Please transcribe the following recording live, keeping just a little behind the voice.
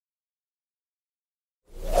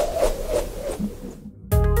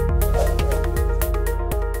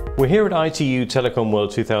We're here at ITU Telecom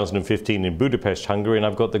World 2015 in Budapest, Hungary, and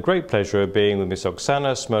I've got the great pleasure of being with Ms.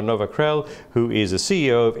 Oksana Smirnova Krell, who is the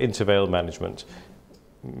CEO of Intervale Management.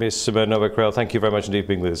 Ms. Smirnova Krell, thank you very much indeed for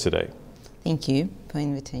being with us today. Thank you for the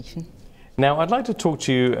invitation. Now, I'd like to talk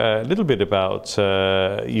to you a little bit about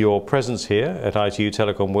your presence here at ITU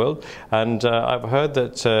Telecom World, and I've heard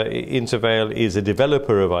that Intervale is a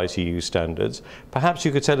developer of ITU standards. Perhaps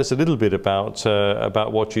you could tell us a little bit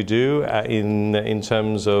about what you do in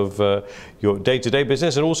terms of your day-to-day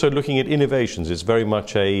business, and also looking at innovations. It's very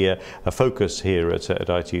much a focus here at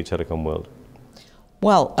ITU Telecom World.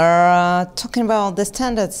 Well, talking about the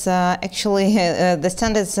standards, actually the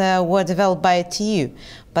standards were developed by ITU,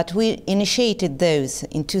 but we initiated those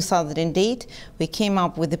in 2008. We came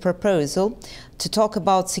up with the proposal to talk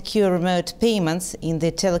about secure remote payments in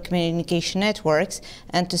the telecommunication networks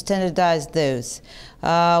and to standardize those.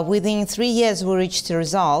 Within 3 years we reached a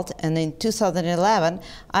result, and in 2011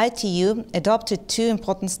 ITU adopted two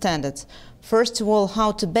important standards. First of all,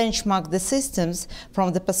 how to benchmark the systems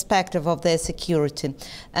from the perspective of their security.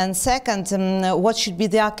 And second, what should be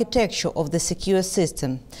the architecture of the secure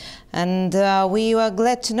system. And we were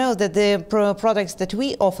glad to know that the products that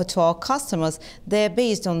we offer to our customers, they're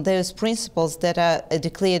based on those principles that are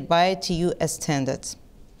declared by ITU as standards.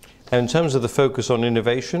 And in terms of the focus on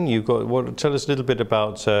innovation, tell us a little bit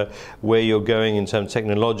about where you're going in terms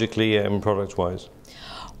technologically and product-wise.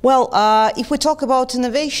 Well, if we talk about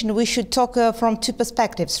innovation, we should talk from two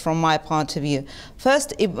perspectives from my point of view.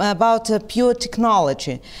 First, about pure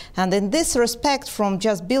technology. And in this respect, from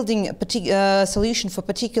just building a solution for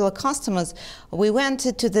particular customers, we went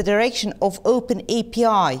to the direction of open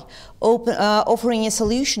API, offering a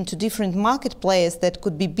solution to different market players that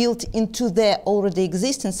could be built into their already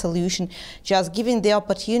existing solution, just giving the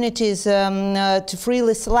opportunities to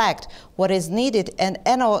freely select what is needed and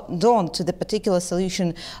add on to the particular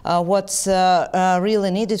solution what's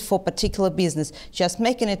really needed for particular business, just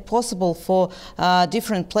making it possible for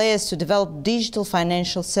different players to develop digital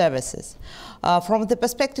financial services. From the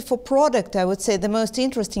perspective of product, I would say the most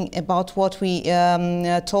interesting about what we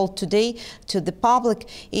told today to the public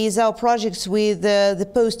is our projects with the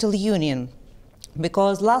Postal Union.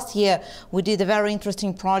 Because last year we did a very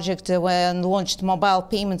interesting project and launched mobile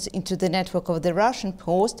payments into the network of the Russian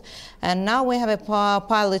Post, and now we have a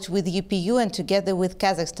pilot with UPU and together with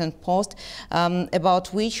Kazakhstan Post,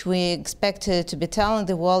 about which we expect to be telling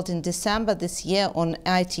the world in December this year on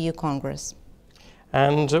ITU Congress.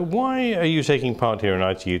 And why are you taking part here in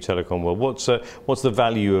ITU Telecom World? What's the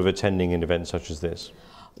value of attending an event such as this?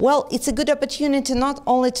 Well, it's a good opportunity not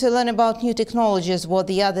only to learn about new technologies, what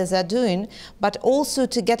the others are doing, but also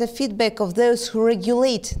to get a feedback of those who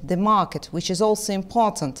regulate the market, which is also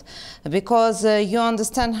important, because you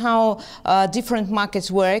understand how different markets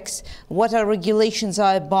works, what our regulations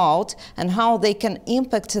are about, and how they can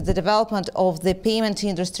impact the development of the payment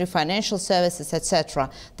industry, financial services, etc.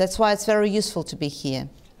 That's why it's very useful to be here.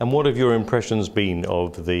 And what have your impressions been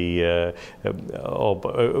of both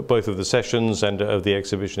of the sessions and of the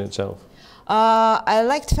exhibition itself? I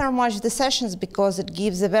liked very much the sessions because it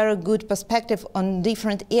gives a very good perspective on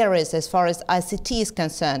different areas as far as ICT is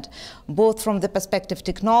concerned, both from the perspective of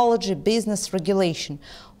technology, business, regulation.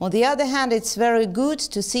 On the other hand, it's very good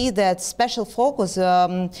to see that special focus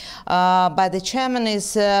by the chairman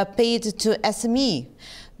is paid to SME.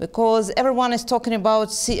 Because everyone is talking about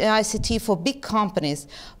ICT for big companies,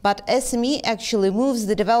 but SME actually moves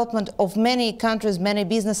the development of many countries, many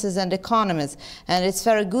businesses and economies. And it's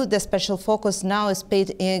very good that special focus now is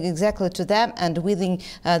paid exactly to them and within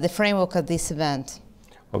the framework of this event.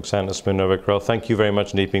 Oksana Smirnova, thank you very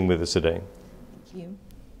much indeed for being with us today. Thank you.